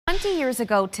20 years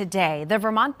ago today, the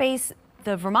Vermont-based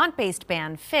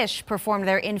band Phish performed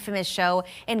their infamous show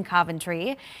in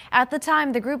Coventry. At the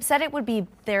time, the group said it would be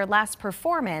their last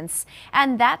performance,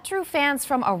 and that drew fans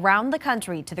from around the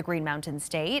country to the Green Mountain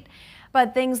State.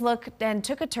 But things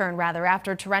took a turn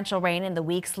after torrential rain in the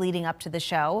weeks leading up to the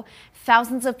show.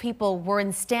 Thousands of people were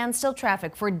in standstill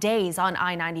traffic for days on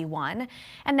I-91.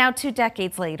 And now 2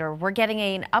 decades later, we're getting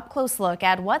an up-close look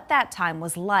at what that time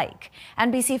was like.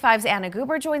 NBC5's Anna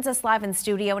Guber joins us live in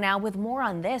studio now with more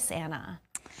on this, Anna.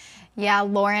 Yeah,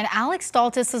 Lauren, Alex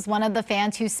Daltis was one of the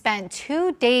fans who spent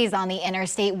 2 days on the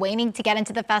interstate waiting to get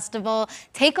into the festival.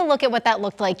 Take a look at what that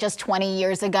looked like just 20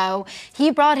 years ago.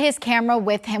 He brought his camera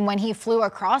with him when he flew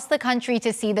across the country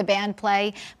to see the band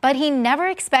play, but he never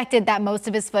expected that most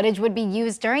of his footage would be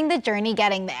used during the journey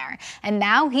getting there. And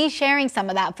now he's sharing some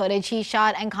of that footage he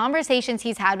shot and conversations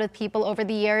he's had with people over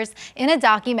the years in a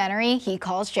documentary he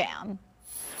calls Jam.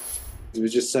 It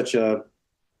was just such an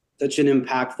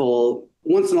impactful,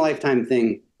 once-in-a-lifetime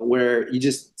thing where you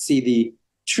just see the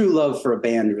true love for a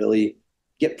band really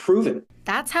get proven.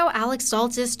 That's how Alex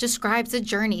Daltis describes a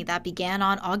journey that began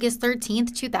on August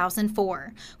 13th,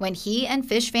 2004, when he and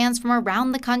Phish fans from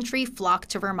around the country flocked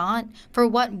to Vermont for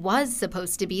what was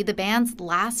supposed to be the band's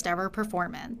last ever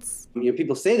performance. You know,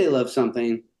 people say they love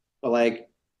something, but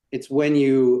it's when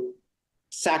you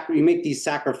make these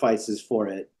sacrifices for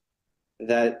it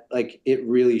that it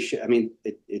really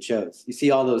it shows. You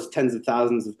see all those tens of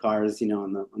thousands of cars,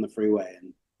 on the freeway,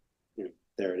 and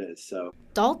there it is. So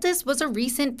Daltis was a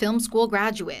recent film school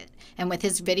graduate, and with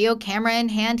his video camera in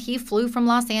hand, he flew from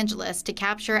Los Angeles to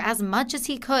capture as much as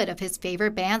he could of his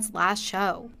favorite band's last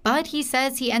show. But he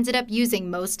says he ended up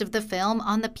using most of the film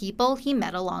on the people he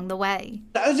met along the way.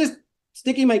 I was just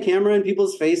sticking my camera in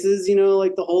people's faces,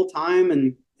 the whole time,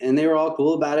 and they were all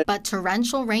cool about it. But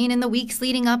torrential rain in the weeks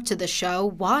leading up to the show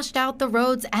washed out the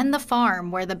roads and the farm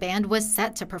where the band was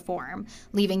set to perform,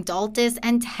 leaving Daltis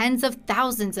and tens of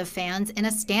thousands of fans in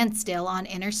a standstill on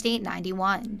Interstate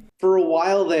 91. For a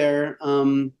while there,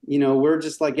 we're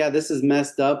just like, yeah, this is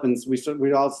messed up. And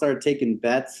we all started taking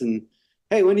bets and,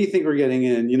 hey, when do you think we're getting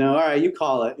in? All right, you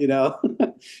call it,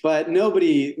 But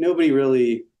nobody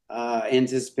really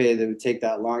anticipated it would take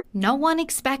that long. No one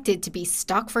expected to be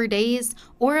stuck for days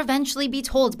or eventually be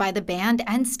told by the band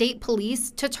and state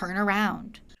police to turn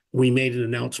around. We made an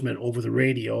announcement over the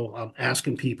radio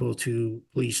asking people to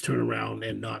please turn around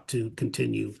and not to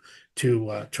continue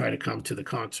to try to come to the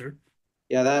concert.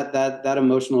 Yeah, that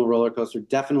emotional roller coaster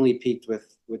definitely peaked with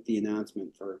the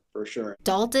announcement for sure.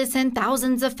 Daltis and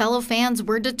thousands of fellow fans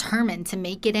were determined to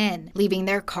make it in, leaving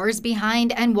their cars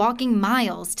behind and walking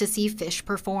miles to see Phish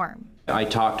perform. I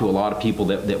talked to a lot of people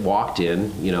that walked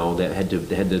in, that had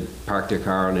to park their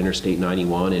car on Interstate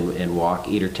 91 and walk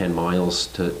 8 or 10 miles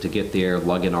to get there,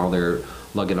 lugging all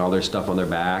their stuff on their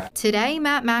back. Today,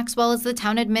 Matt Maxwell is the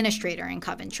town administrator in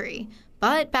Coventry.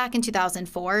 But back in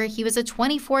 2004, he was a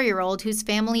 24-year-old whose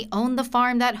family owned the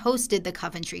farm that hosted the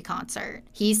Coventry concert.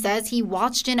 He says he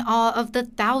watched in awe of the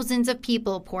thousands of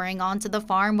people pouring onto the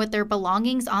farm with their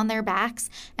belongings on their backs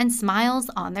and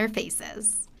smiles on their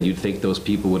faces. You'd think those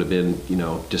people would have been,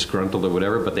 disgruntled or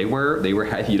whatever, but they were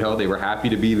happy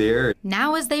to be there.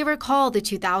 Now, as they recall the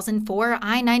 2004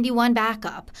 I-91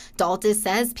 backup, Daltis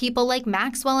says people like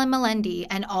Maxwell and Melendi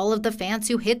and all of the fans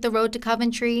who hit the road to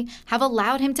Coventry have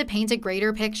allowed him to paint a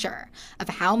greater picture of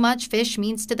how much Phish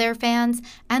means to their fans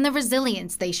and the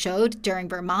resilience they showed during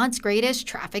Vermont's greatest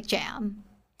traffic jam.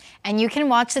 And you can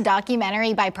watch the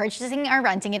documentary by purchasing or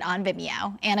renting it on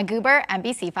Vimeo. Anna Guber,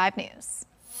 NBC5 News.